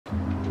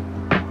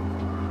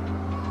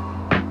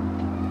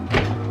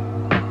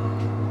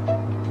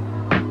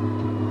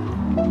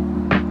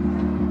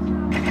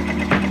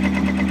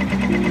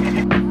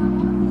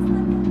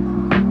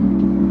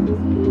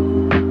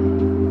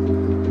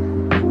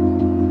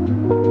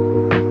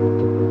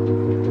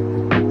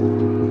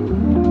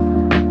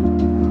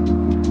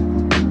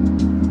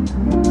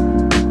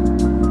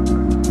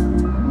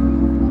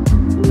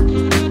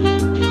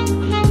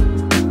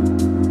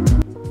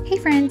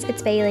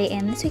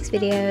this week's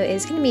video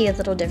is going to be a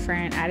little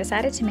different. I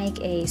decided to make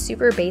a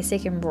super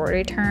basic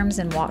embroidery terms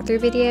and walkthrough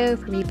video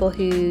for people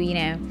who,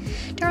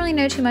 don't really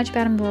know too much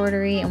about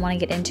embroidery and want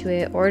to get into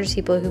it, or just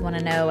people who want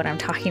to know what I'm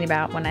talking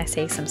about when I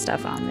say some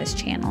stuff on this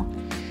channel.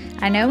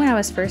 I know when I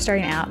was first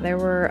starting out, there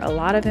were a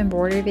lot of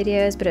embroidery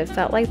videos, but it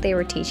felt like they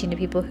were teaching to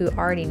people who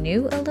already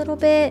knew a little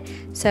bit,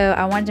 so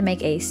I wanted to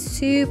make a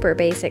super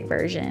basic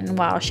version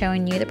while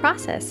showing you the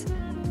process.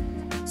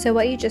 So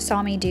what you just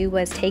saw me do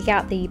was take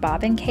out the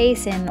bobbin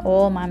case and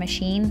oil my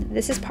machine.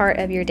 This is part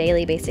of your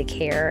daily basic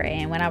care,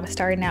 and when I was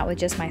starting out with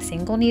just my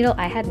single needle,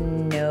 I had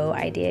no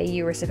idea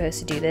you were supposed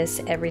to do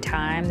this every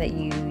time that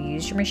you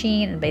use your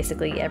machine, and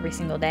basically every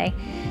single day.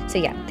 So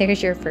yeah,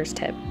 there's your first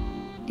tip.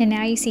 And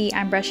now you see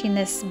I'm brushing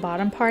this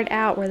bottom part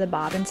out where the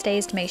bobbin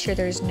stays to make sure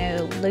there's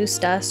no loose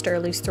dust or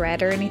loose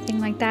thread or anything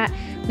like that.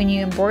 When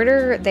you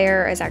embroider,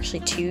 there is actually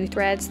two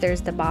threads. There's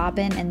the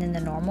bobbin and then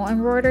the normal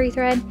embroidery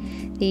thread.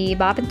 The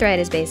bobbin thread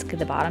is basically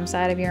the bottom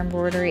side of your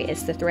embroidery.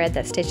 It's the thread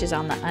that stitches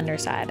on the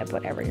underside of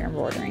whatever you're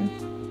embroidering.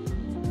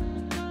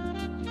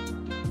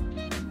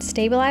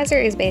 Stabilizer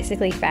is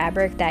basically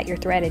fabric that your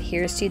thread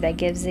adheres to that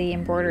gives the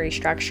embroidery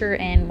structure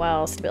and,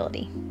 well,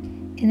 stability.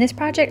 In this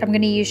project, I'm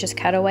going to use just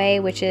cutaway,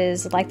 which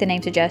is like the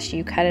name suggests,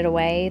 you cut it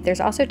away.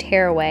 There's also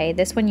tear away.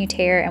 This one you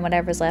tear and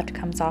whatever's left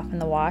comes off in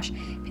the wash.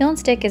 Peel and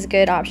stick is a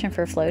good option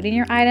for floating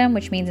your item,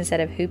 which means instead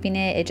of hooping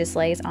it, it just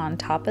lays on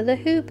top of the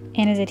hoop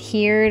and is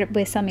adhered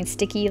with something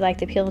sticky like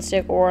the peel and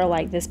stick or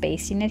like this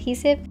basting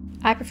adhesive.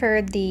 I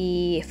prefer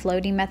the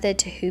floating method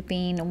to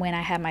hooping when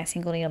I have my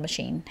single needle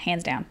machine,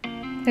 hands down.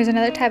 There's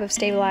another type of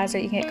stabilizer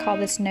you can get called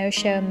this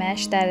no-show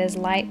mesh that is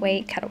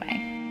lightweight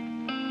cutaway.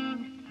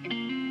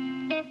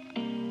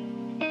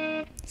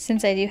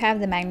 Since I do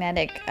have the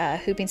magnetic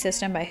hooping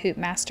system by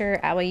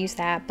Hoopmaster, I will use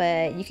that,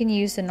 but you can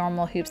use the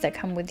normal hoops that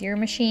come with your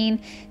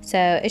machine.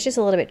 So it's just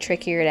a little bit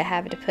trickier to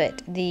have to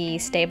put the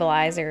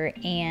stabilizer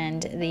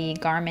and the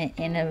garment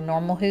in a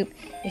normal hoop.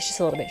 It's just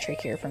a little bit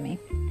trickier for me.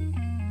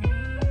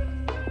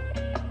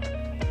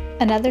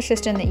 Another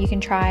system that you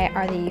can try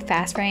are the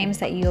fast frames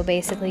that you'll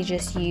basically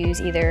just use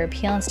either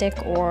peel and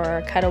stick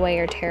or cutaway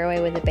or tear away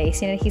with a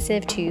basting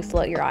adhesive to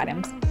float your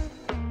items.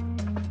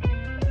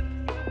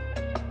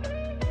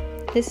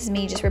 This is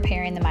me just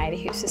repairing the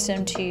mighty hoop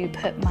system to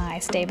put my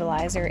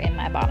stabilizer in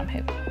my bottom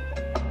hoop.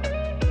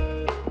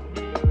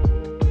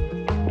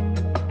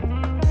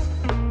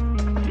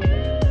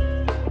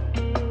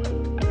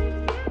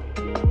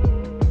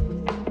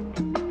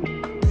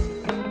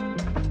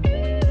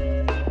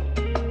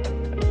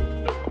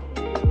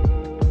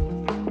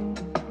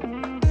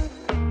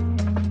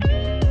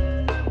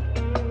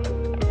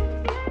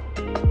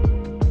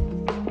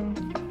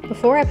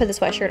 Before I put the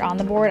sweatshirt on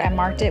the board, I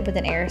marked it with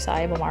an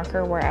air-soluble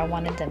marker where I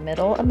wanted the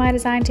middle of my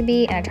design to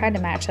be, and I tried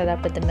to match that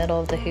up with the middle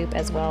of the hoop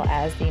as well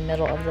as the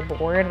middle of the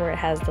board where it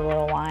has the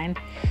little line.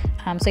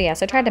 So I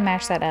tried to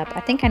match that up. I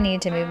think I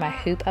needed to move my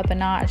hoop up a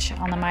notch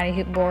on the mighty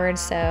hoop board,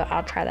 so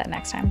I'll try that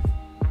next time.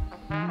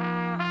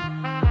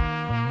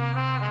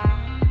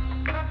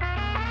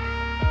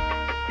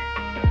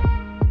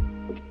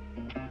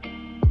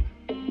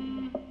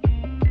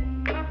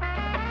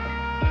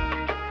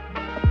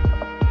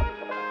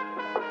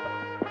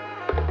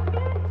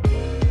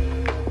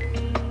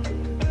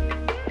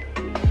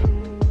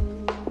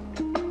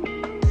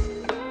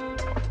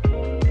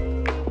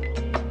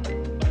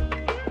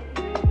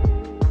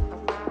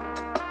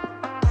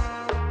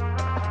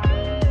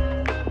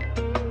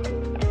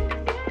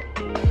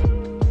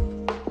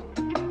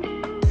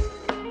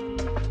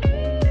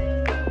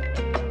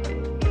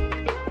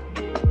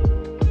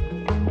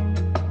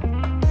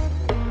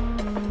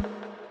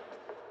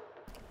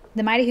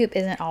 The mighty hoop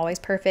isn't always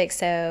perfect,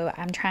 so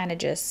I'm trying to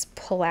just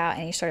pull out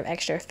any sort of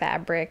extra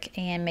fabric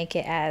and make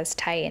it as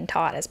tight and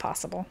taut as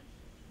possible.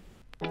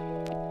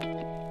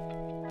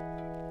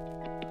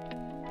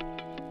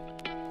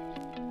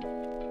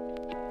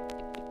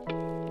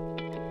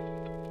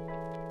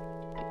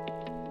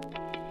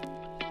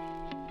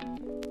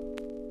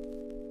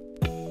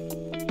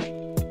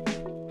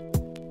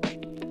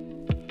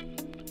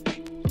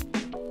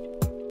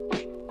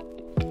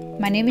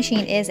 My new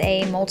machine is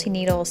a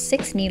multi-needle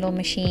 6-needle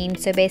machine,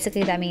 so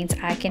basically that means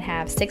I can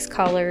have 6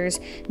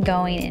 colors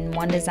going in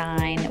one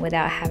design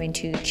without having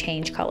to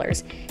change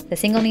colors. The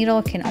single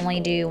needle can only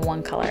do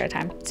one color at a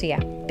time, so yeah,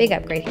 big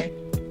upgrade here.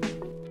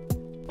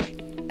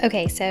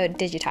 Okay, so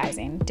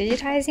digitizing.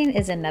 Digitizing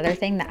is another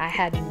thing that I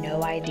had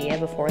no idea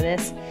before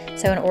this.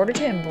 So in order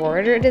to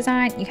embroider a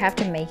design, you have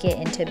to make it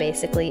into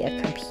basically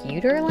a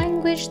computer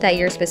language that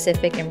your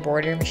specific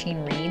embroidery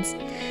machine reads.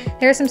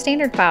 There are some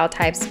standard file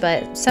types,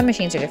 but some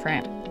machines are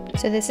different.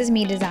 So this is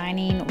me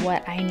designing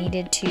what I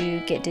needed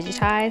to get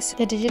digitized.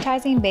 The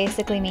digitizing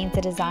basically means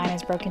the design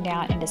is broken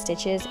down into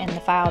stitches and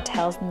the file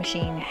tells the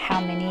machine how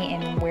many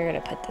and where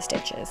to put the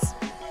stitches.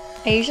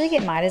 I usually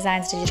get my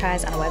designs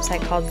digitized on a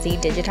website called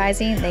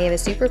zdigitizing. They have a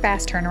super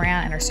fast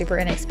turnaround and are super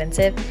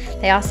inexpensive.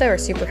 They also are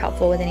super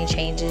helpful with any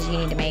changes you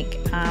need to make.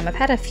 I've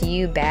had a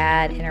few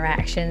bad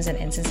interactions and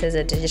instances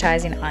of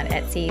digitizing on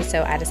Etsy,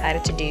 so I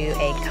decided to do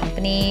a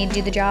company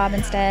do the job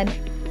instead.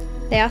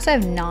 They also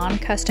have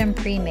non-custom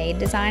pre-made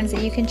designs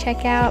that you can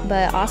check out,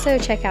 but also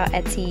check out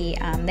Etsy.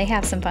 They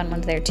have some fun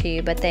ones there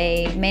too, but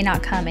they may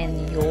not come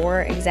in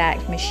your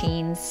exact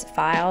machine's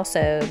file,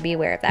 so be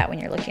aware of that when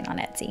you're looking on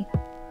Etsy.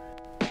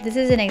 This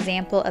is an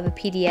example of a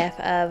PDF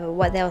of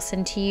what they'll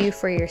send to you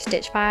for your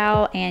stitch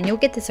file, and you'll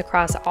get this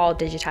across all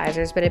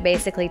digitizers, but it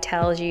basically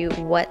tells you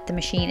what the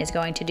machine is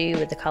going to do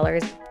with the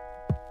colors.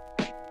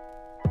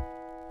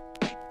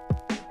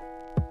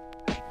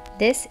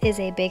 This is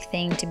a big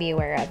thing to be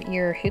aware of.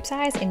 Your hoop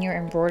size and your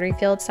embroidery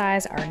field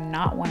size are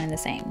not one and the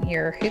same.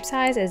 Your hoop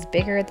size is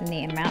bigger than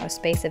the amount of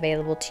space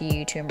available to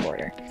you to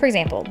embroider. For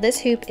example, this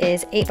hoop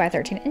is 8 by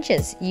 13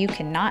 inches. You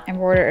cannot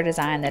embroider a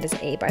design that is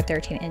 8 by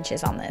 13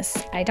 inches on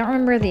this. I don't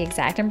remember the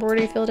exact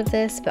embroidery field of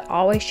this, but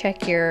always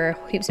check your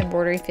hoop's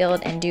embroidery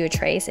field and do a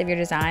trace of your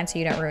design so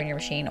you don't ruin your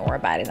machine or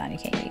buy a design you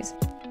can't use.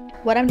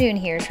 What I'm doing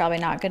here is probably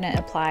not going to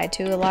apply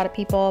to a lot of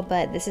people,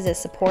 but this is a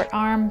support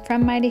arm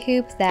from Mighty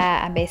Hoop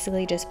that I'm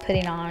basically just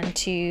putting on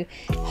to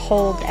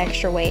hold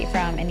extra weight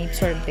from any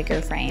sort of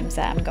bigger frames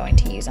that I'm going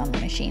to use on the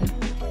machine.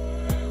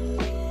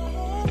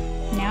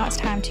 Now it's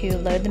time to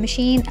load the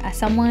machine.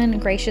 Someone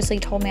graciously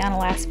told me on a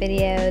last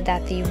video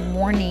that the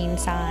warning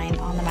sign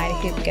on the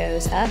Mighty Hoop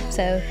goes up,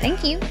 so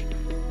thank you.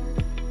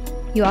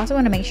 You also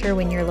want to make sure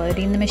when you're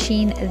loading the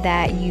machine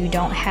that you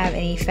don't have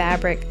any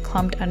fabric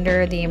clumped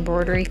under the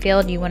embroidery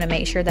field. You want to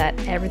make sure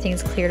that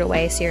everything's cleared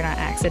away so you're not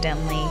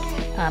accidentally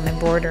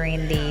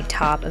embroidering the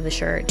top of the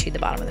shirt to the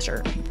bottom of the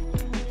shirt.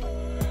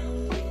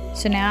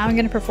 So now I'm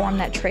going to perform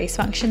that trace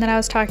function that I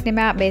was talking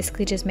about,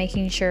 basically just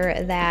making sure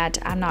that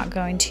I'm not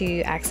going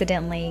to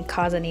accidentally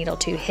cause a needle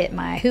to hit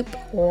my hoop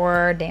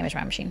or damage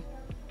my machine.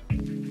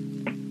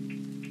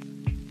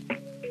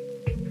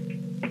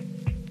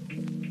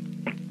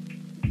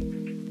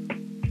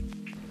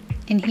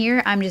 In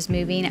here, I'm just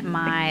moving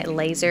my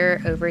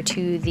laser over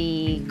to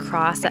the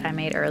cross that I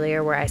made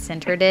earlier where I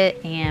centered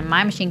it, and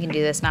my machine can do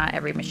this. Not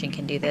every machine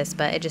can do this,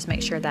 but it just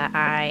makes sure that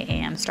I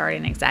am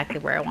starting exactly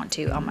where I want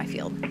to on my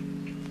field.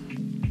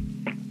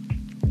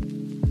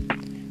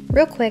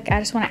 Real quick, I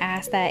just want to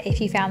ask that if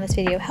you found this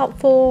video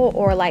helpful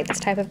or like this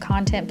type of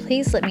content,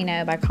 please let me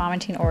know by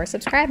commenting or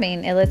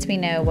subscribing. It lets me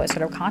know what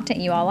sort of content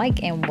you all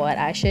like and what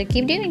I should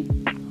keep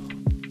doing.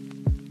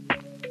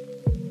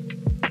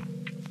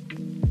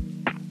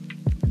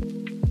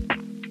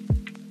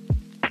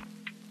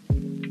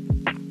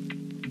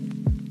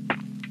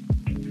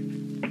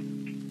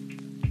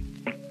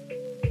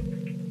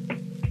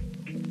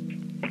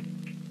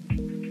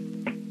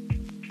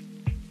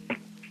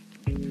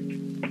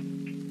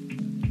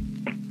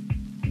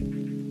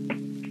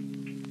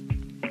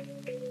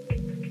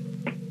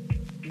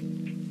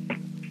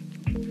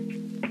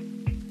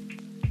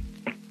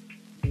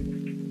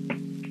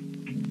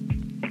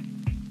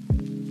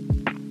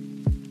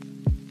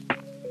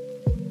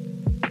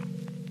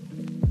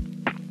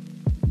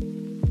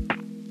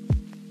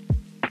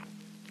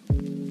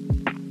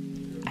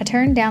 I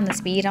turned down the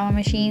speed on my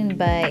machine,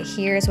 but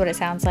here's what it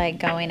sounds like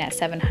going at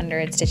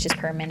 700 stitches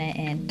per minute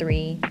in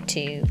 3,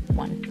 2,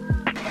 1.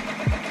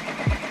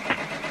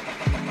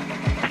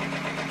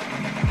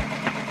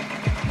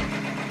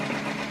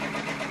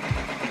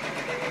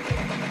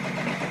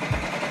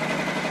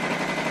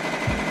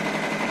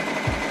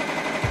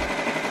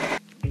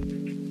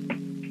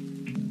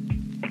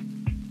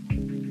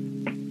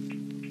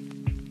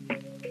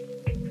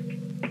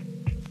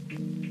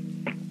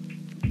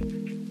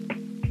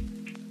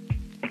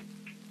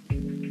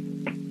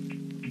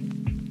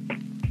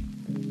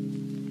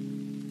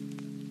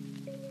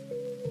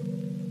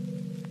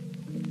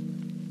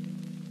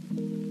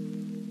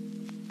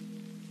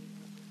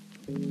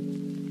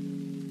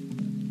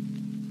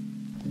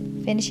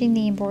 Finishing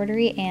the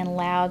embroidery and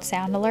loud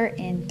sound alert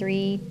in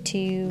 3,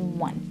 2,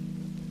 1.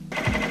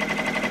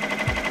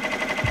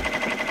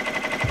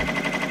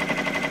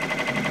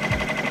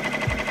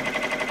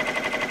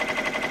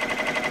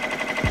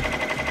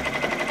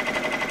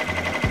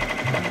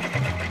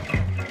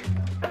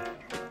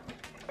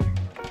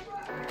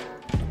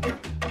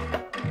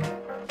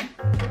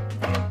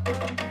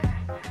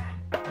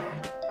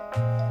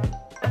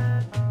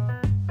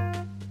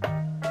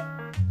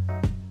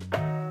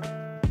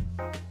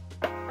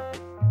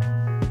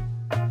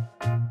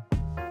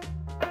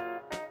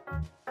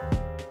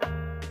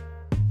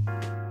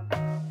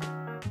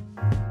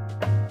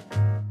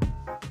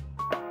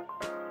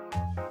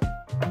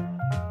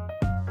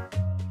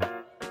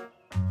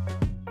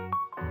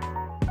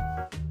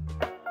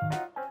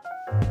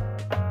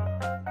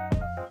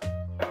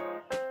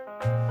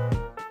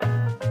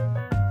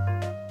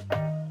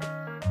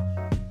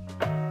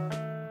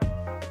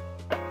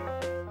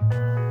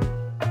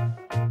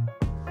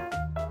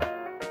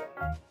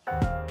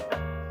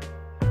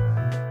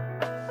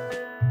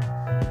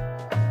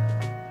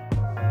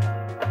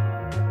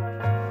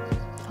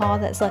 All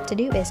that's left to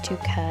do is to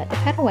cut the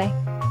cutaway.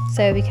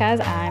 So because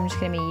I'm just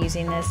going to be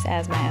using this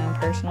as my own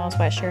personal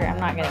sweatshirt, I'm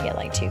not going to get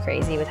like too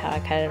crazy with how I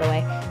cut it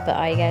away, but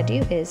all you got to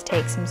do is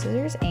take some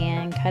scissors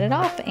and cut it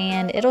off,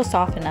 and it'll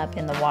soften up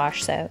in the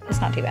wash, so it's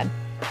not too bad.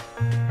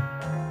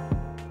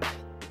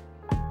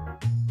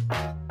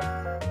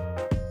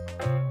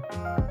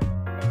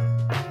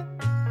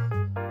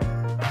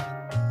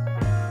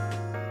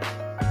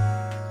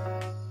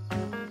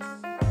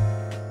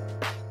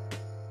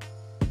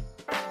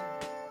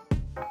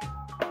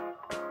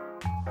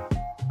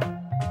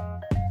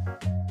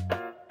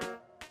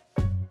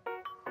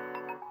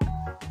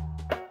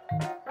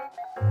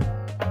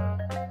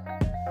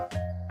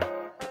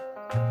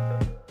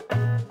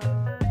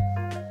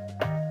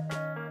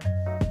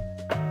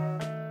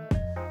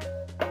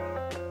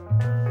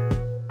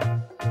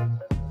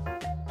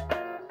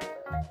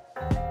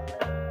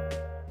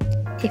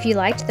 If you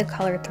liked the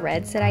colored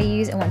threads that I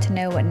use and want to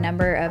know what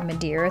number of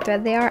Madeira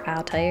thread they are,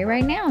 I'll tell you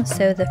right now.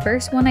 So the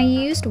first one I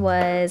used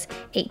was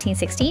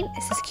 1816.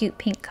 This is cute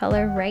pink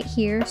color right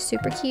here.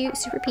 Super cute,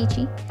 super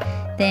peachy.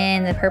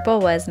 Then the purple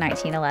was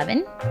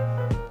 1911.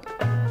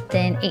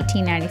 Then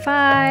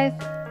 1895.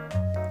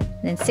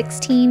 Then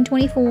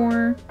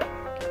 1624.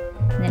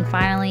 And then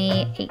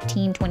finally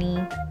 1820.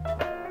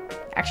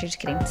 Actually, just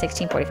kidding.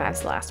 1645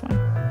 is the last one.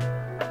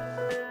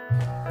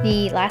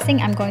 The last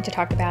thing I'm going to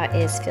talk about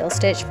is fill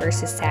stitch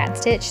versus satin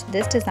stitch.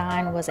 This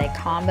design was a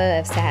combo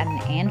of satin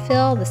and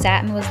fill. The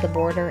satin was the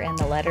border and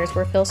the letters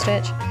were fill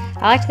stitch.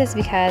 I liked this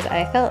because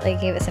I felt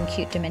it gave it some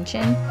cute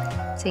dimension.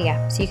 So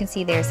yeah, so you can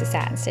see there's the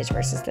satin stitch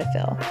versus the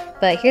fill.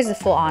 But here's the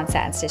full-on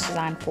satin stitch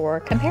design for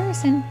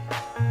comparison.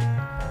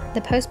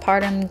 The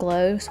postpartum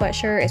glow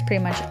sweatshirt is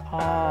pretty much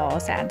all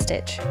satin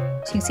stitch. So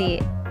you can see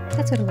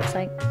that's what it looks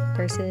like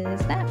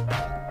versus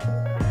that.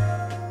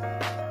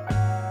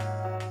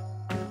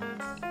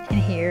 And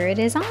here it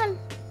is on.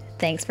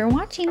 Thanks for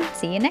watching.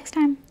 See you next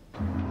time.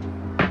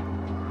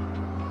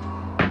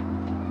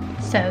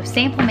 So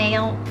sample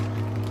mail